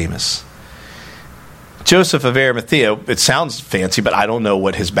named Nicodemus. Joseph of Arimathea, it sounds fancy, but I don't know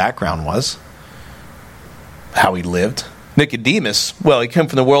what his background was, how he lived. Nicodemus, well, he came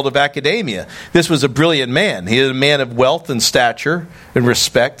from the world of academia. This was a brilliant man. He was a man of wealth and stature and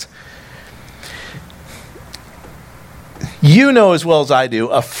respect. You know as well as I do,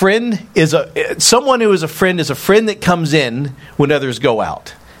 someone who is a friend that comes in when others go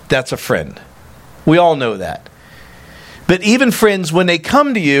out. That's a friend. We all know that. But even friends, when they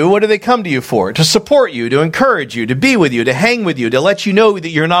come to you, what do they come to you for? To support you, to encourage you, to be with you, to hang with you, to let you know that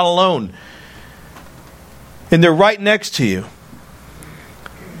you're not alone. And they're right next to you.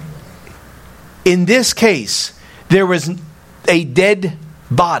 In this case, there was a dead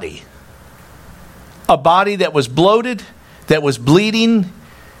body. A body that was bloated, that was bleeding,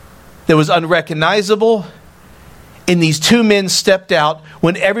 that was unrecognizable. And these 2 men stepped out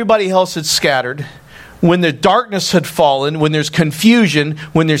when everybody else had scattered, when the darkness had fallen, when there's confusion,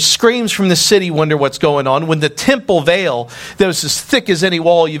 when there's screams from the city, wonder what's going on, when the temple veil that was as thick as any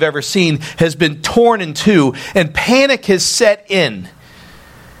wall you've ever seen has been torn in two, and panic has set in.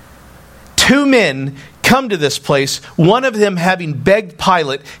 2 men come to this place, one of them having begged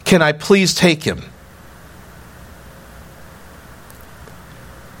Pilate, "Can I please take him?"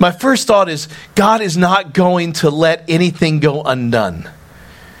 My first thought is, God is not going to let anything go undone.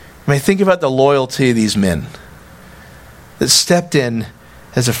 I mean, think about the loyalty of these men that stepped in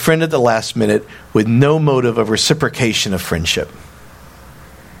as a friend at the last minute with no motive of reciprocation of friendship.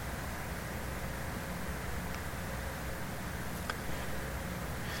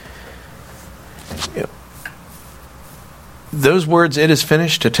 Those words, "it is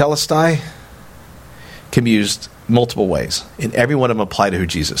finished," tetelestai, can be used multiple ways, and every one of them apply to who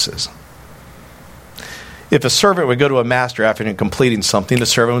Jesus is. If a servant would go to a master after completing something, the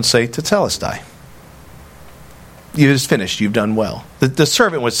servant would say, "tetelestai." It is finished, you've done well. The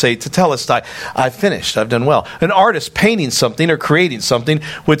servant would say, "tetelestai, I've finished, I've done well." An artist painting something or creating something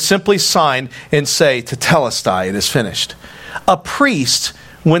would simply sign and say, "tetelestai, it is finished." A priest,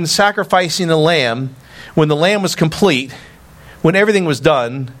 when sacrificing a lamb, when the lamb was complete, when everything was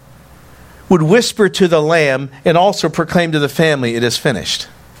done, would whisper to the lamb and also proclaim to the family, "it is finished.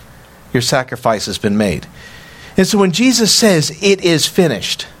 Your sacrifice has been made." And so when Jesus says, "it is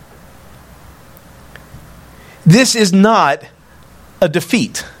finished," this is not a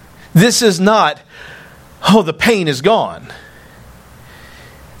defeat. This is not, "oh, the pain is gone."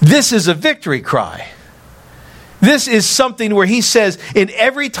 This is a victory cry. This is something where he says, in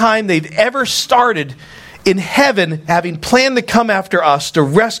every time they've ever started in heaven, having planned to come after us, to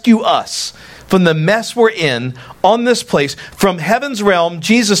rescue us from the mess we're in on this place, from heaven's realm,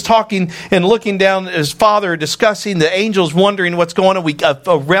 Jesus talking and looking down at his Father, discussing, the angels wondering what's going on,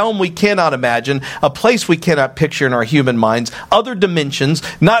 a realm we cannot imagine, a place we cannot picture in our human minds, other dimensions,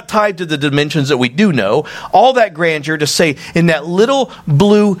 not tied to the dimensions that we do know, all that grandeur to say, in that little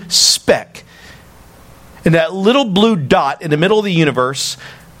blue speck, in that little blue dot in the middle of the universe,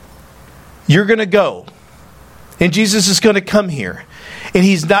 you're going to go. And Jesus is going to come here. And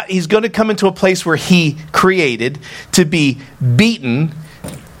he's going to come into a place where he created to be beaten,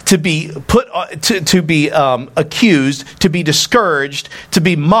 to be put, to be accused, to be discouraged, to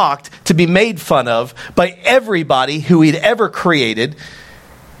be mocked, to be made fun of by everybody who he'd ever created.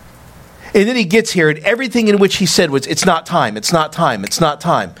 And then he gets here, and everything in which he said was, it's not time, it's not time, it's not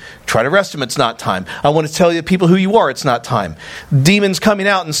time. Try to arrest him, it's not time. I want to tell you people who you are, it's not time. Demons coming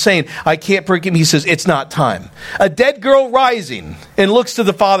out and saying, I can't break him. He says, it's not time. A dead girl rising and looks to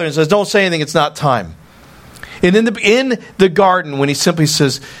the Father and says, don't say anything, it's not time. And in the garden, when he simply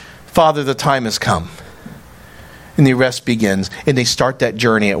says, Father, the time has come. And the arrest begins, and they start that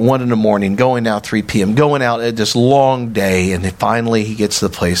journey at 1 a.m, going out 3 p.m., going out at this long day, and then finally he gets to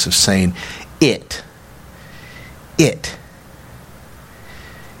the place of saying, it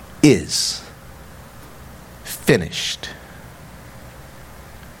is finished.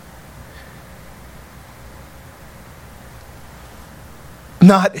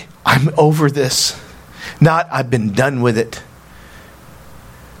 Not, I'm over this. Not, I've been done with it.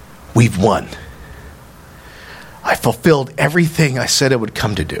 We've won. I fulfilled everything I said I would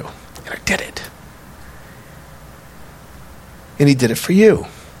come to do. And I did it. And he did it for you.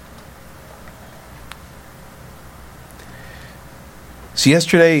 So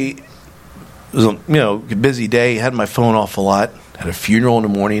yesterday was a busy day. Had my phone off a lot. Had a funeral in the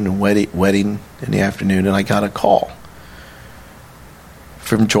morning and wedding in the afternoon. And I got a call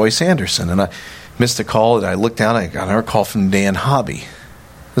from Joyce Anderson. And I missed the call. And I looked down. I got another call from Dan Hobby. He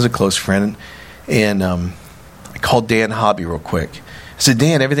was a close friend. And I called Dan Hobby real quick. I said,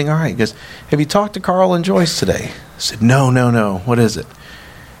 Dan, everything all right? He goes, have you talked to Carl and Joyce today? I said, no. What is it?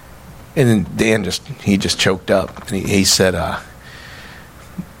 And then Dan just choked up. And he said,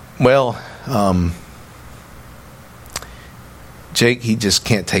 Jake, he just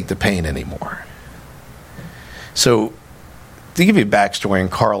can't take the pain anymore. So to give you a backstory on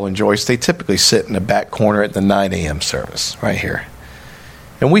Carl and Joyce, they typically sit in the back corner at the 9 a.m. service right here.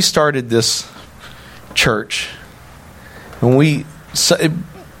 And we started this church, and he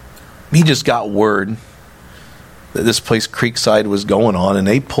just got word that this place Creekside was going on, and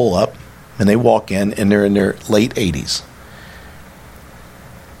they pull up and they walk in, and they're in their late 80s.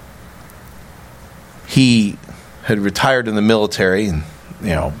 He had retired in the military, and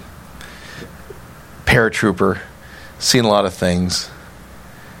paratrooper, seen a lot of things.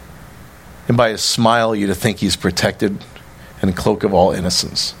 And by his smile, you'd think he's protected in a cloak of all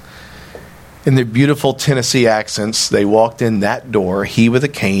innocence. In their beautiful Tennessee accents, they walked in that door, he with a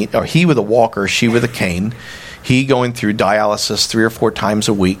cane, or he with a walker, she with a cane, he going through dialysis 3 or 4 times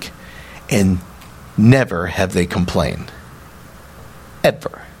a week, and never have they complained.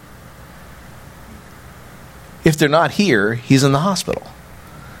 Ever. If they're not here, he's in the hospital.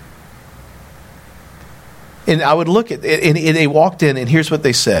 And I would look at it, and they walked in, and here's what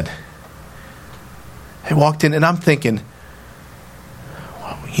they said. They walked in, and I'm thinking,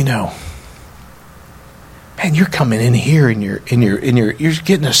 well, man, you're coming in here, and you're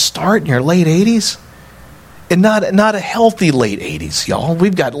getting a start in your late 80s, and not a healthy late 80s, y'all.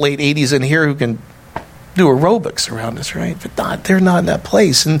 We've got late 80s in here who can do aerobics around us, right? But they're not in that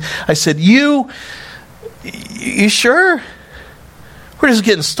place. And I said, You sure? We're just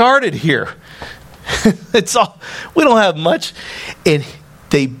getting started here. It's all, we don't have much. And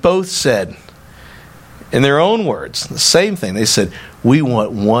they both said, in their own words, the same thing. They said, we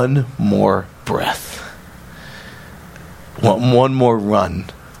want one more breath. Want one more run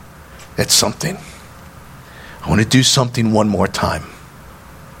at something. I want to do something one more time.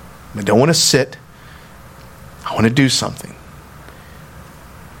 I don't want to sit. I want to do something.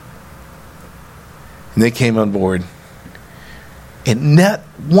 And they came on board. And not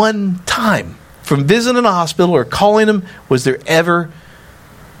one time from visiting a hospital or calling them was there ever,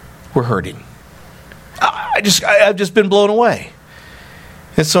 we're hurting. I've just been blown away.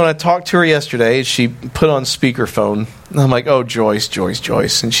 And so when I talked to her yesterday, she put on speakerphone. And I'm like, oh,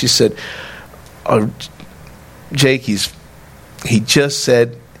 Joyce. And she said, oh, Jake, he just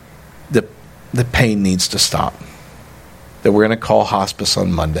said the pain needs to stop. That we're going to call hospice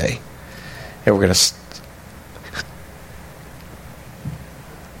on Monday. And we're going to...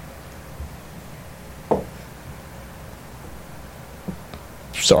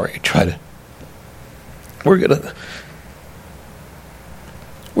 Sorry, we're gonna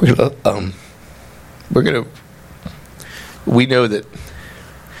we know that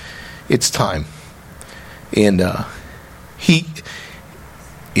it's time. And he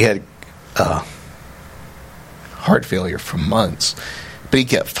had heart failure for months, but he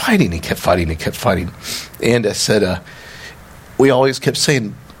kept fighting. And I said, we always kept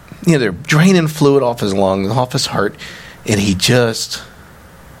saying, they're draining fluid off his lungs, off his heart, and he just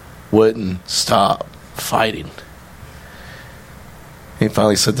wouldn't stop fighting. He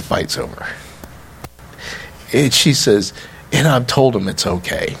finally said the fight's over. And she says, and I've told him it's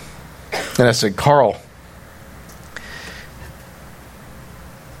okay. And I said, Carl,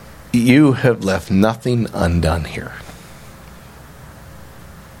 You have left nothing undone here.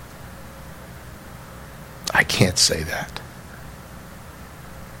 I can't say that.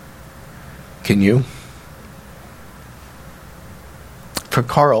 Can you? For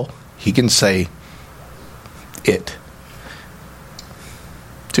Carl, he can say it.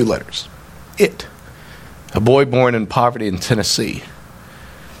 2 letters. It. A boy born in poverty in Tennessee,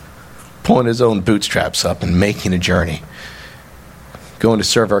 pulling his own bootstraps up and making a journey, going to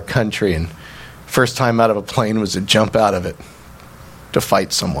serve our country, and first time out of a plane was to jump out of it to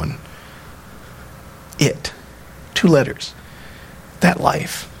fight someone. It. 2 letters. That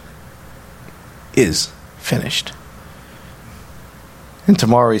life is finished. And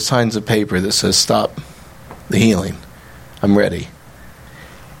tomorrow he signs a paper that says, stop the healing. I'm ready.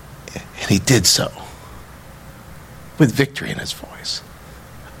 And he did so with victory in his voice.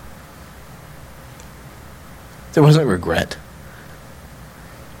 There wasn't regret.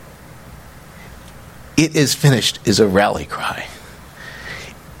 It is finished is a rally cry.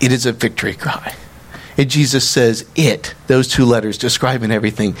 It is a victory cry. And Jesus says it, those 2 letters describing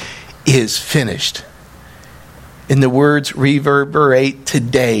everything, is finished. And the words reverberate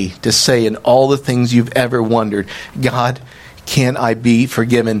today to say in all the things you've ever wondered, God, can I be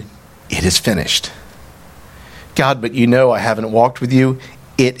forgiven? It is finished. God, but you know I haven't walked with you.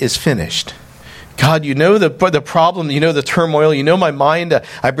 It is finished. God, you know the problem, you know the turmoil, you know my mind.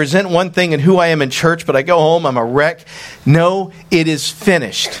 I present one thing and who I am in church, but I go home, I'm a wreck. No, it is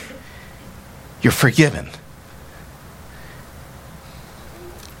finished. You're forgiven.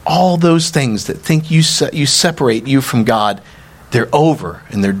 All those things that think you separate you from God, they're over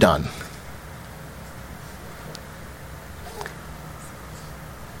and they're done.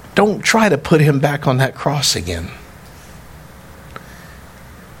 Don't try to put him back on that cross again.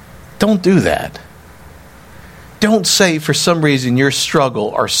 Don't do that. Don't say for some reason your struggle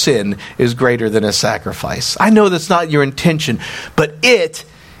or sin is greater than a sacrifice. I know that's not your intention, but it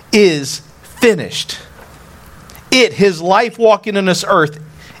is finished. His life walking on this earth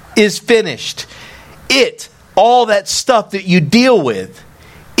is finished. All that stuff that you deal with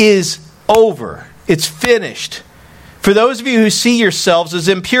is over. It's finished. For those of you who see yourselves as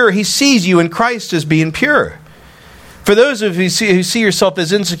impure, he sees you in Christ as being pure. For those of you who see yourself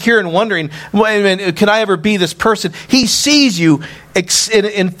as insecure and wondering, can I ever be this person? He sees you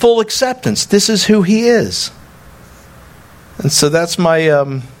in full acceptance. This is who he is. And so that's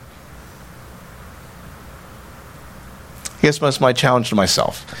my, that's my challenge to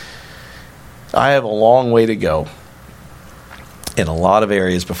myself. I have a long way to go in a lot of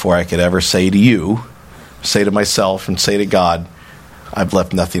areas before I could ever say to you, say to myself, and say to God, I've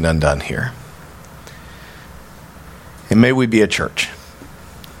left nothing undone here. And may we be a church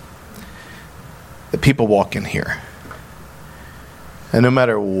that people walk in here, and no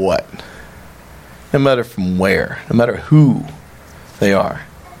matter what, no matter from where, no matter who they are,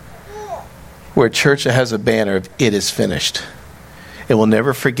 we're a church that has a banner of it is finished. It will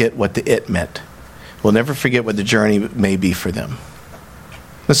never forget what the it meant. We'll never forget what the journey may be for them.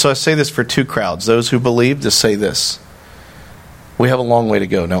 And so I say this for 2 crowds. Those who believe, to say this. We have a long way to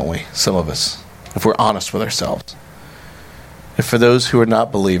go, don't we? Some of us, if we're honest with ourselves. And for those who are not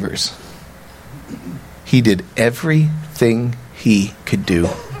believers, he did everything he could do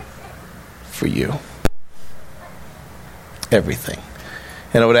for you. Everything.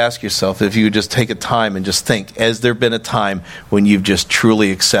 And I would ask yourself, if you would just take a time and just think, has there been a time when you've just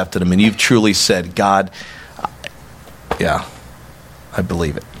truly accepted him and you've truly said, God, yeah, I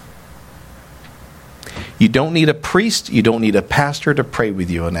believe it. You don't need a priest, you don't need a pastor to pray with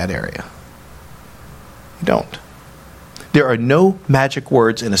you in that area. You don't. There are no magic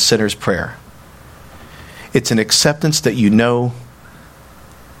words in a sinner's prayer. It's an acceptance that you know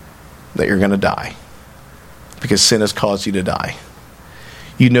that you're going to die because sin has caused you to die.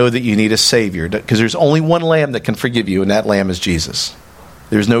 You know that you need a Savior because there's only one Lamb that can forgive you, and that Lamb is Jesus.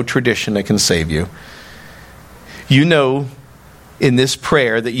 There's no tradition that can save you. You know in this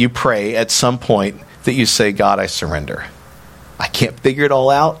prayer that you pray at some point that you say, God, I surrender. I can't figure it all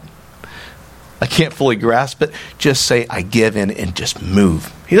out. I can't fully grasp it. Just say, I give in and just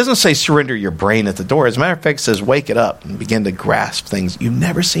move. He doesn't say surrender your brain at the door. As a matter of fact, he says, wake it up and begin to grasp things you've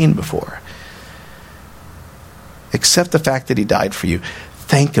never seen before. Accept the fact that he died for you.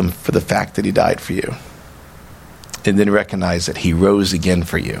 Thank him for the fact that he died for you. And then recognize that he rose again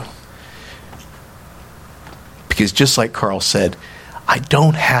for you. Because just like Carl said, I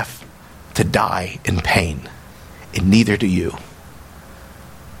don't have to die in pain. And neither do you.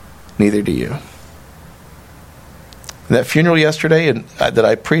 Neither do you. That funeral yesterday that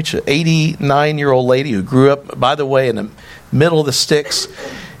I preached, an 89-year-old lady who grew up, by the way, in the middle of the sticks,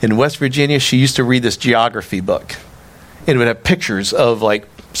 in West Virginia, she used to read this geography book. It would have pictures of like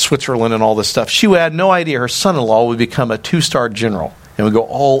Switzerland and all this stuff. She had no idea her son-in-law would become a 2-star general and would go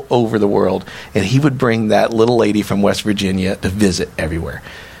all over the world. And he would bring that little lady from West Virginia to visit everywhere.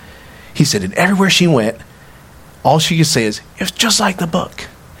 He said, and everywhere she went, all she could say is, it's just like the book.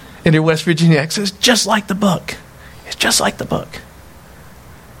 And her West Virginia accent is just like the book. It's just like the book.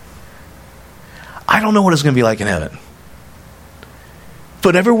 I don't know what it's going to be like in heaven. But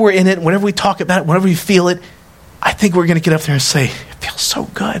whenever we're in it, whenever we talk about it, whenever we feel it, I think we're going to get up there and say, it feels so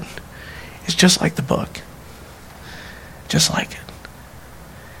good. It's just like the book. Just like it.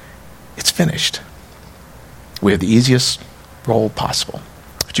 It's finished. We have the easiest role possible.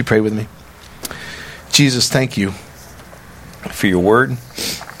 Would you pray with me? Jesus, thank you for your word.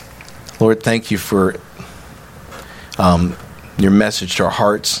 Lord, thank you for your message to our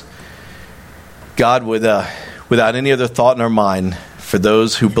hearts. God, without any other thought in our mind, for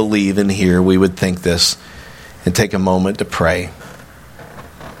those who believe and hear, we would think this and take a moment to pray.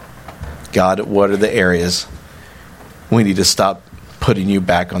 God, what are the areas we need to stop putting you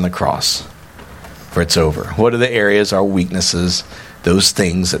back on the cross? For it's over. What are the areas, our weaknesses, those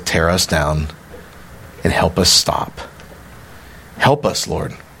things that tear us down, and help us stop? Help us,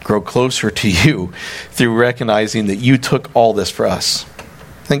 Lord, grow closer to you through recognizing that you took all this for us.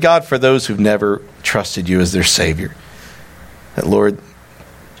 And God, for those who've never trusted you as their Savior, that, Lord,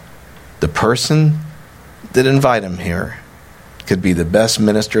 the person that invite them here could be the best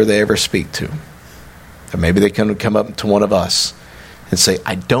minister they ever speak to. Or maybe they can come up to one of us and say,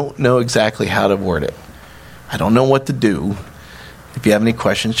 I don't know exactly how to word it. I don't know what to do. If you have any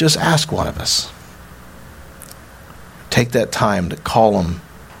questions, just ask one of us. Take that time to call them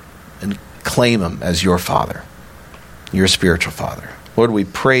and claim them as your Father, your spiritual Father. Lord, we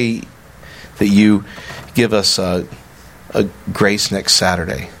pray that you give us a grace next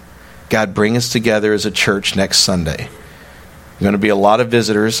Saturday. God, bring us together as a church next Sunday. There are going to be a lot of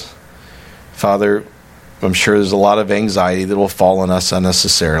visitors. Father, I'm sure there's a lot of anxiety that will fall on us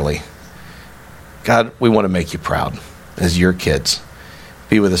unnecessarily. God, we want to make you proud as your kids.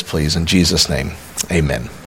 Be with us, please. In Jesus' name, amen.